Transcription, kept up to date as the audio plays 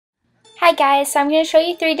Hi guys, so I'm going to show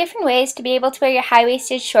you 3 different ways to be able to wear your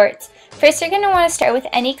high-waisted shorts. First, you're going to want to start with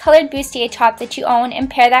any colored bustier top that you own and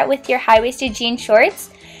pair that with your high-waisted jean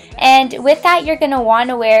shorts. And with that, you're going to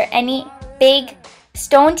want to wear any big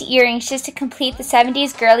stoned earrings just to complete the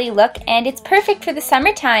 70s girly look, and it's perfect for the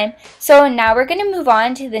summertime. So now we're going to move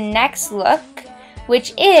on to the next look,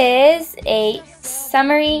 which is a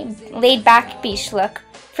summery laid-back beach look.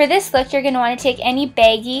 For this look, you're going to want to take any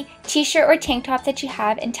baggy t-shirt or tank top that you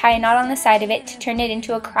have and tie a knot on the side of it to turn it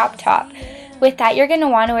into a crop top. With that, you're going to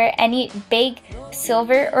want to wear any big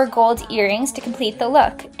silver or gold earrings to complete the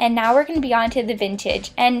look. And now we're going to be on to the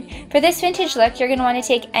vintage. And for this vintage look, you're going to want to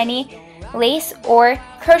take any lace or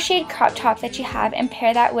crocheted crop top that you have and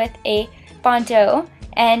pair that with a bandeau.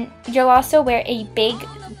 And you'll also wear a big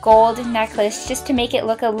gold necklace just to make it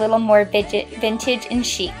look a little more vintage and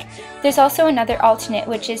chic. There's also another alternate,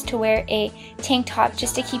 which is to wear a tank top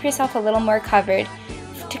just to keep yourself a little more covered.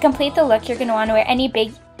 To complete the look, you're going to want to wear any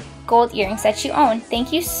big gold earrings that you own.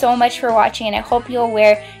 Thank you so much for watching, and I hope you'll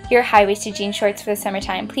wear your high-waisted jean shorts for the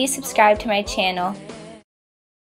summertime. Please subscribe to my channel.